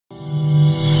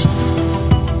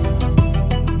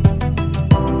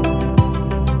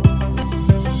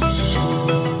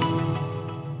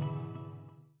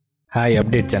Hi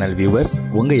update channel viewers,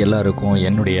 உங்கள் எல்லாருக்கும்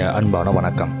என்னுடைய அன்பான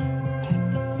வணக்கம்.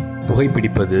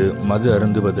 புகைப்பிடிப்பது, மது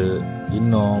அருந்துவது,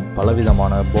 இன்னும்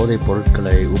பலவிதமான போதைப்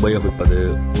பொருட்களை உபயோகிப்பது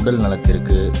உடல்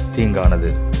நலத்திற்கு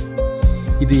தீங்கானது.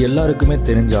 இது எல்லாருக்குமே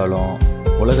தெரிஞ்சாலும்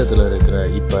உலகத்தில் இருக்கிற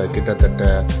இப்போ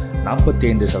கிட்டத்தட்ட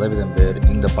 45% பேர்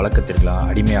இந்த பழக்கத்திற்கெலாம்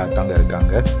அடிமையாகத்தாங்க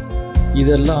இருக்காங்க.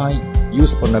 இதெல்லாம்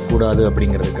யூஸ் பண்ணக்கூடாது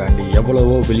அப்படிங்கிறதுக்காண்டி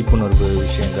எவ்வளவோ விழிப்புணர்வு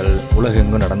விஷயங்கள்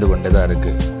உலகெங்கும் நடந்து கொண்டே தான்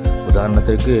இருக்குது.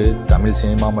 உதாரணத்திற்கு தமிழ்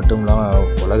சினிமா மட்டும் இல்லாமல்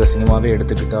உலக சினிமாவே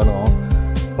எடுத்துக்கிட்டாலும்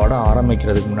படம்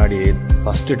ஆரம்பிக்கிறதுக்கு முன்னாடி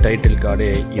ஃபஸ்ட்டு டைட்டில் கார்டே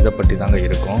இதை பற்றி தாங்க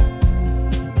இருக்கும்.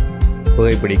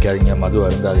 புகைப்பிடிக்காதீங்க, மது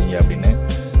அருந்தாதீங்க அப்படின்னு.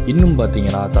 இன்னும்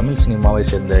பார்த்தீங்கன்னா தமிழ் சினிமாவை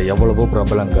சேர்ந்த எவ்வளவோ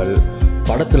பிரபலங்கள்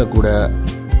படத்தில் கூட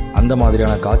அந்த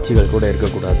மாதிரியான காட்சிகள் கூட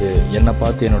இருக்கக்கூடாது, என்னை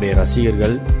பார்த்து என்னுடைய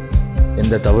ரசிகர்கள்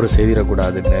எந்த தவறு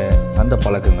செய்திடக்கூடாதுன்னு அந்த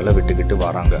பழக்கங்களை விட்டுக்கிட்டு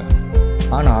வராங்க.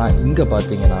 ஆனால் இங்கே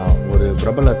பார்த்தீங்கன்னா ஒரு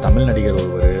பிரபல தமிழ் நடிகர்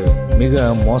ஒருவர் மிக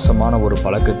மோசமான ஒரு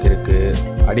பழக்கத்திற்கு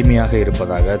அடிமையாக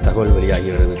இருப்பதாக தகவல் வெளியாகி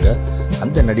வருதுங்க.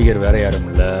 அந்த நடிகர் வேற யாரும்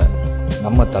இல்லை,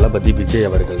 நம்ம தளபதி விஜய்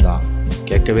அவர்கள் தான்.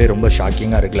 கேட்கவே ரொம்ப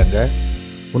ஷாக்கிங்காக இருக்குல்லங்க.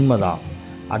 உண்மைதான்.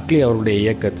 அட்லி அவருடைய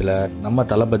இயக்கத்தில் நம்ம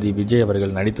தளபதி விஜய்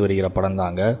அவர்கள் நடித்து வருகிற படம்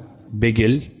தாங்க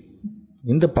பிகில்.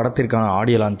 இந்த படத்திற்கான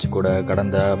ஆடியோ லான்ச் கூட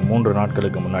கடந்த 3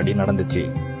 நாட்களுக்கு முன்னாடி நடந்துச்சு.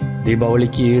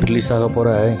 தீபாவளிக்கு ரிலீஸ் ஆக போகிற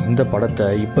இந்த படத்தை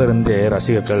இப்போ இருந்தே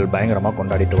ரசிகர்கள் பயங்கரமாக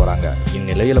கொண்டாடிட்டு வராங்க.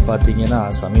 இந்நிலையில் பார்த்தீங்கன்னா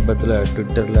சமீபத்தில்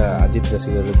ட்விட்டரில் அஜித்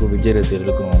ரசிகர்களுக்கும் விஜய்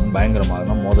ரசிகர்களுக்கும்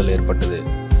பயங்கரமான மோதல் ஏற்பட்டது.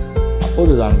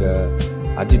 அப்போது தாங்க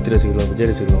அஜித் ரசிகர்களும்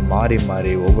விஜய் ரசிகர்களும் மாறி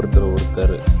மாறி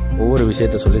ஒவ்வொரு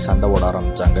விஷயத்த சொல்லி சண்டை போட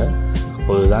ஆரம்பித்தாங்க.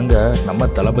 அப்போது தாங்க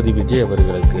நம்ம தளபதி விஜய்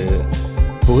அவர்களுக்கு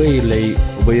புகையிலை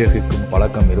உபயோகிக்கும்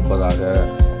பழக்கம் இருப்பதாக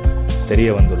தெரிய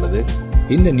வந்துள்ளது.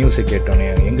 இந்த நியூஸை கேட்டோன்னே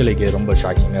எங்களுக்கு ரொம்ப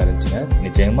ஷாக்கிங்காக இருந்துச்சுங்க.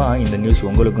 நிச்சயமாக இந்த நியூஸ்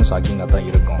உங்களுக்கும் ஷாக்கிங்காக தான்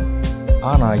இருக்கும்.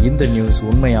 ஆனால் இந்த நியூஸ்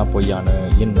உண்மையாக பொய்யான்னு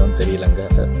இன்னும் தெரியலைங்க.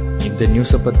 இந்த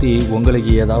நியூஸை பற்றி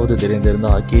உங்களுக்கு ஏதாவது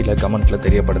தெரிந்திருந்தால் கீழே கமெண்ட்டில்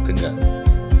தெரியப்படுத்துங்க.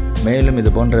 மேலும்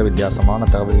இது போன்ற வித்தியாசமான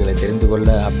தகவல்களை தெரிந்து கொள்ள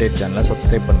அப்டேட் சேனலை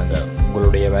சப்ஸ்கிரைப் பண்ணுங்கள்.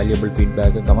 உங்களுடைய வேல்யூபிள்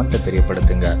ஃபீட்பேக்கை கமெண்ட்டில்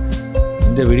தெரியப்படுத்துங்க.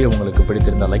 இந்த வீடியோ உங்களுக்கு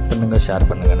பிடித்திருந்தால் லைக் பண்ணுங்கள், ஷேர்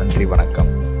பண்ணுங்கள். நன்றி,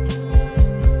 வணக்கம்.